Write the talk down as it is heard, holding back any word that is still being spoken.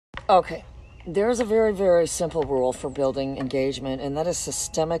Okay, there's a very, very simple rule for building engagement, and that is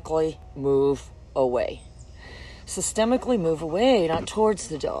systemically move away. Systemically move away, not towards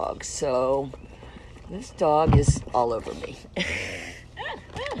the dog. So this dog is all over me.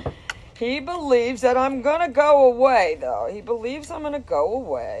 He believes that I'm going to go away, though. He believes I'm going to go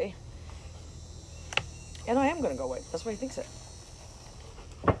away. And I am going to go away. That's why he thinks it.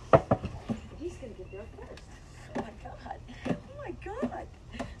 He's going to get there first. Oh, my God. Oh, my God.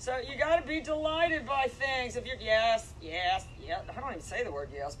 So you got to be delighted by things. If you're, yes. I don't even say the word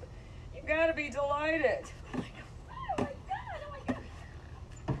yes, but you got to be delighted. Oh, my God.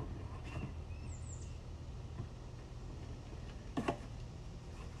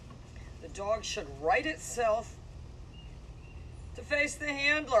 The dog should right itself to face the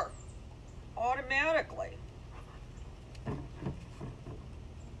handler automatically.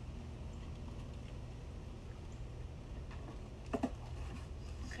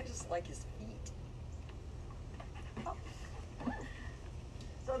 I just like his feet. Oh.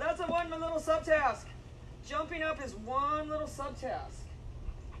 So that's a one little subtask. Jumping up is one little subtask.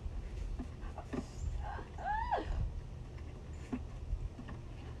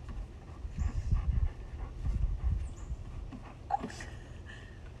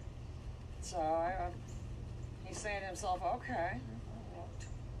 So he's saying to himself, okay, it worked.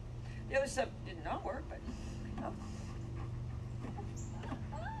 The other step did not work, but oh.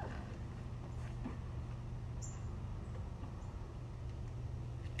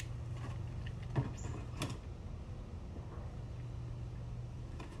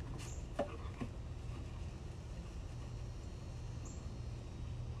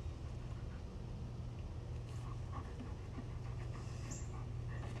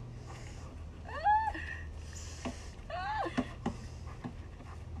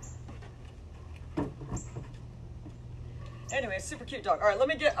 Anyway, super cute dog. All right, let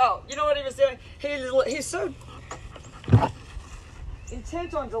me get, oh, you know what he was doing? He's so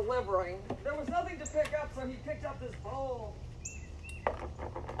intent on delivering. There was nothing to pick up, so he picked up this bowl.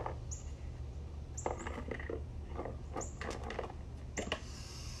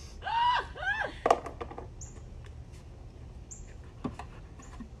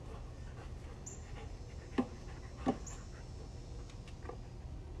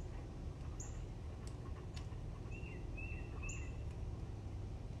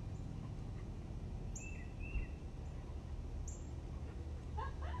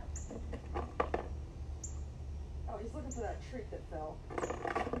 He's looking for that treat that fell.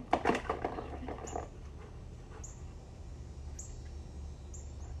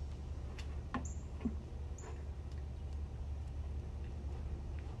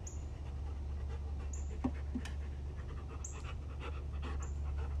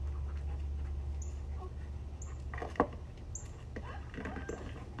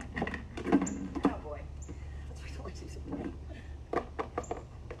 Oh boy. That's why I don't like to use a bowl.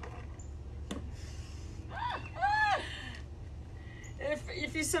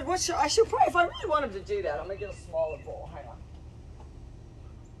 If you said, what should I should probably, if I really wanted to do that, I'm going to get a smaller bowl. Hang on.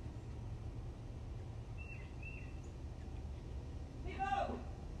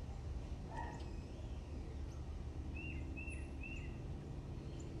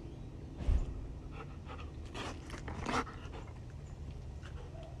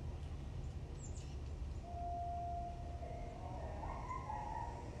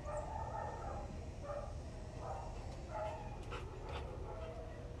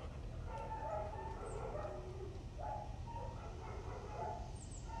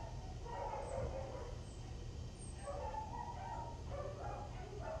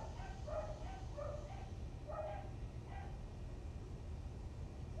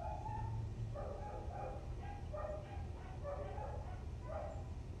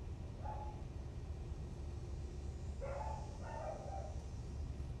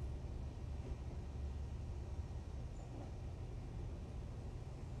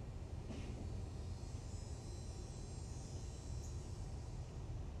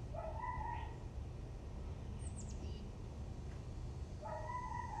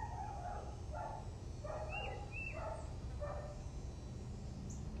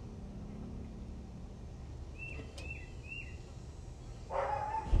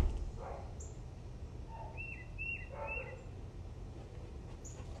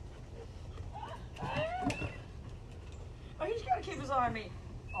 He's got to keep his eye on me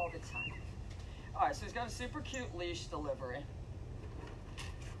all the time. All right, so he's got a super cute leash delivery.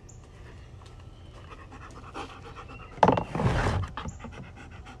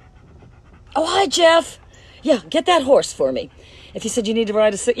 Oh, hi, Jeff. Yeah, get that horse for me. If you said you need to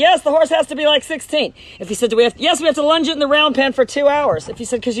ride a six, yes, the horse has to be like 16. If you said, yes, we have to lunge it in the round pen for 2 hours. If you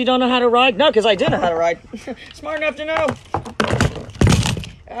said, because you don't know how to ride, no, because I do know how to ride. Smart enough to know.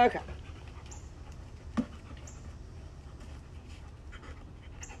 Okay.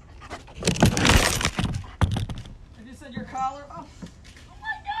 If you said your collar, oh my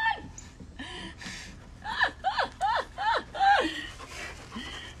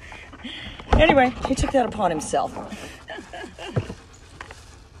God. Anyway, he took that upon himself.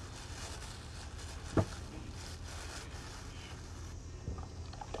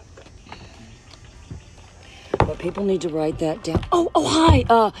 But people need to write that down. Oh,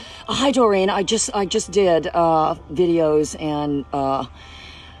 hi. Hi, Doreen. I just did videos and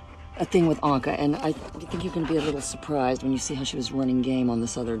a thing with Anka, and I think you're going to be a little surprised when you see how she was running game on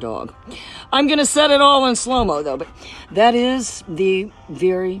this other dog. I'm going to set it all in slow-mo, though, but that is the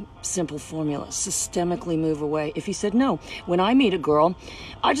very simple formula. Systemically move away. If you said no, when I meet a girl,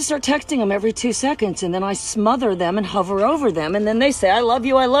 I just start texting them every 2 seconds, and then I smother them and hover over them, and then they say, I love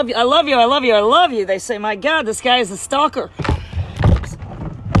you, I love you, I love you, I love you, I love you. They say, my God, this guy is a stalker.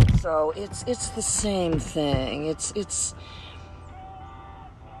 So it's the same thing. It's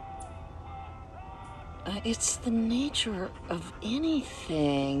the nature of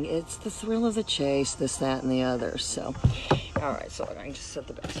anything. It's the thrill of the chase, this, that, and the other. So, all right, so I can just set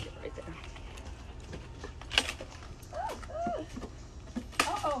the basket right there.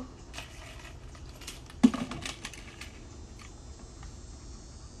 Uh-oh.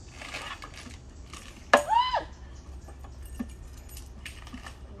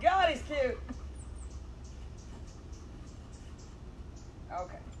 God, he's cute.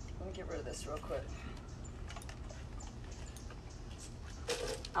 Okay, let me get rid of this real quick.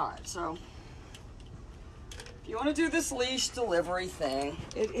 All right, so if you want to do this leash delivery thing,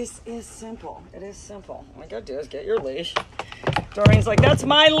 it is simple. It is simple. All you gotta do is get your leash. Doreen's like, that's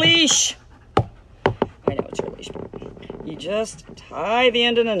my leash. I know it's your leash, but you just tie the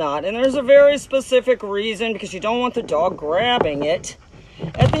end in a knot, and there's a very specific reason, because you don't want the dog grabbing it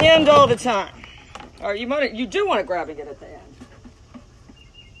at the end all the time. Or you do want it grabbing it at the end.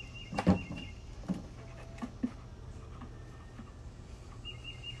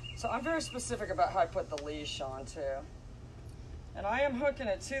 So I'm very specific about how I put the leash on too. And I am hooking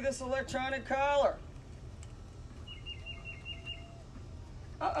it to this electronic collar.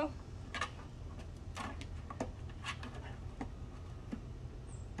 Uh-oh.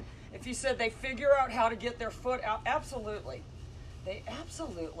 If you said they figure out how to get their foot out, absolutely. They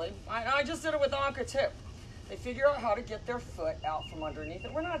absolutely, I just did it with Anka too. They figure out how to get their foot out from underneath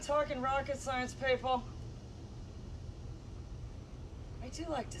it. We're not talking rocket science, people. I do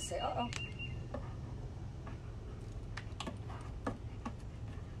like to say, uh-oh.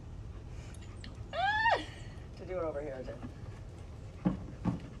 Ah! To do it over here, too.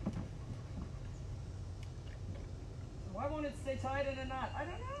 Why won't it stay tied in a knot? I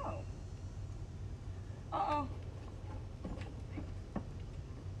don't know. Uh-oh.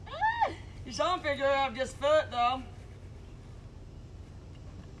 Ah! You saw him figure out his foot, though.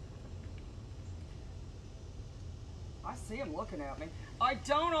 I see him looking at me. I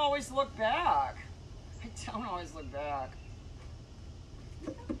don't always look back. I don't always look back.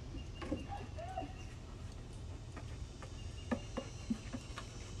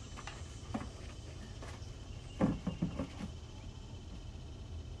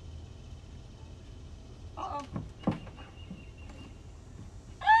 Uh-oh.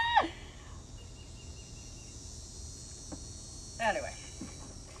 Ah! Anyway.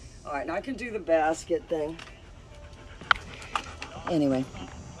 All right, now I can do the basket thing. Anyway,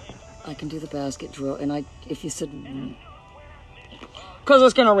 I can do the basket drill, and if you said, because I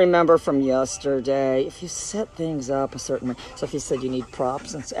was going to remember from yesterday, if you set things up a certain way, so if you said you need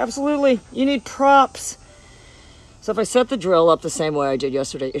props, and absolutely, you need props. So if I set the drill up the same way I did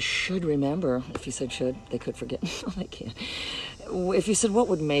yesterday, it should remember. If you said should, they could forget. No, they can't. If you said what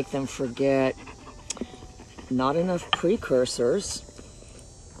would make them forget, not enough precursors.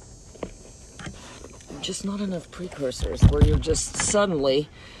 Just not enough precursors where you're just suddenly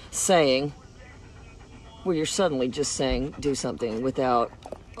saying, do something without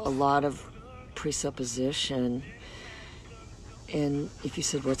a lot of presupposition. And if you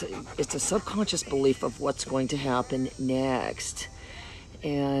said, well, it's a subconscious belief of what's going to happen next.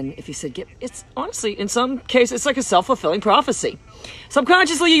 And if you said, it's honestly, in some cases, it's like a self-fulfilling prophecy.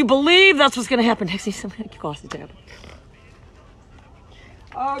 Subconsciously, you believe that's what's going to happen next. I'm going to cross the tab.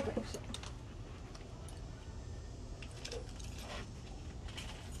 Okay.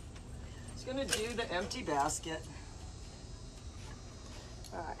 Gonna do the empty basket.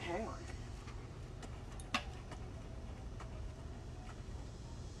 All right, hang on.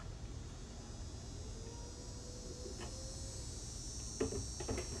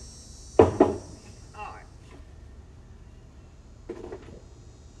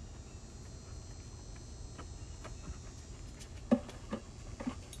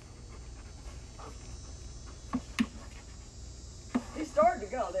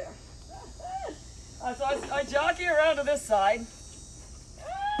 go there. So I jockey around to this side.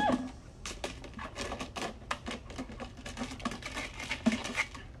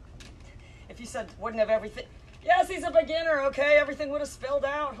 If you said wouldn't have everything, yes, he's a beginner. Okay, everything would have spilled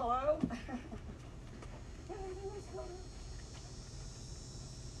out. Hello.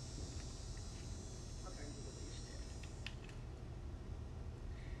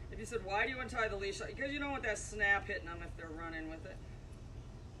 If you said, why do you untie the leash? Because you don't want that snap hitting them if they're running with it.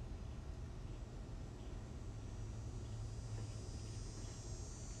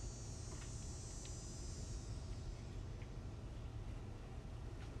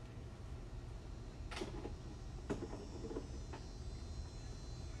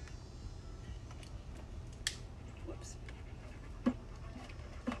 Whoops.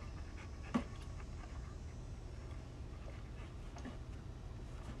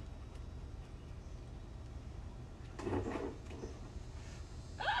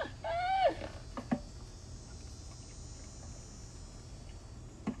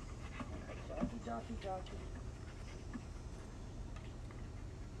 Jockey.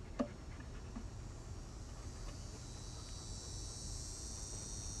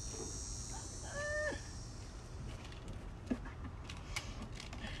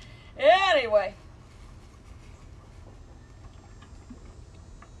 Anyway.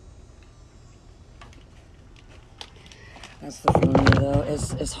 That's the funny though,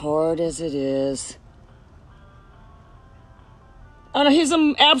 as hard as it is. Oh no, he's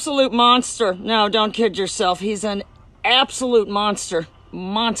an absolute monster. No, don't kid yourself. He's an absolute monster.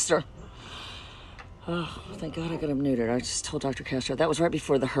 Monster. Oh, thank God I got him neutered. I just told Dr. Castro. That was right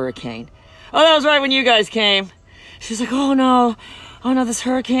before the hurricane. Oh, that was right when you guys came. She's like, oh no, this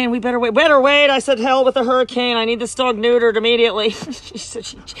hurricane, we better wait. I said, hell with the hurricane. I need this dog neutered immediately. She said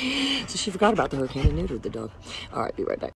she forgot about the hurricane and neutered the dog. All right, be right back.